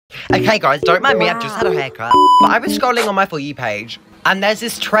Okay guys, don't mind me, I've just had a haircut. But I was scrolling on my For You page, and there's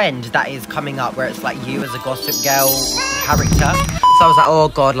this trend that is coming up where it's like you as a Gossip Girl character. So I was like, oh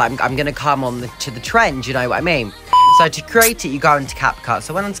god, like I'm gonna come on to the trend, you know what I mean? So to create it, you go into CapCut.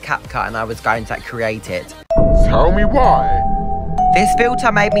 So I went into CapCut and I was going to create it. Tell me why. This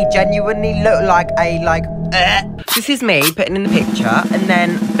filter made me genuinely look like a, This is me putting in the picture, and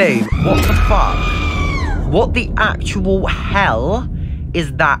then, boom. What the fuck? What the actual hell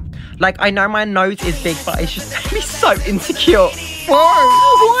is that? Like, I know my nose is big, but it's just made me so insecure.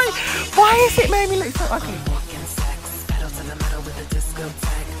 Why? Why has it made me look so ugly?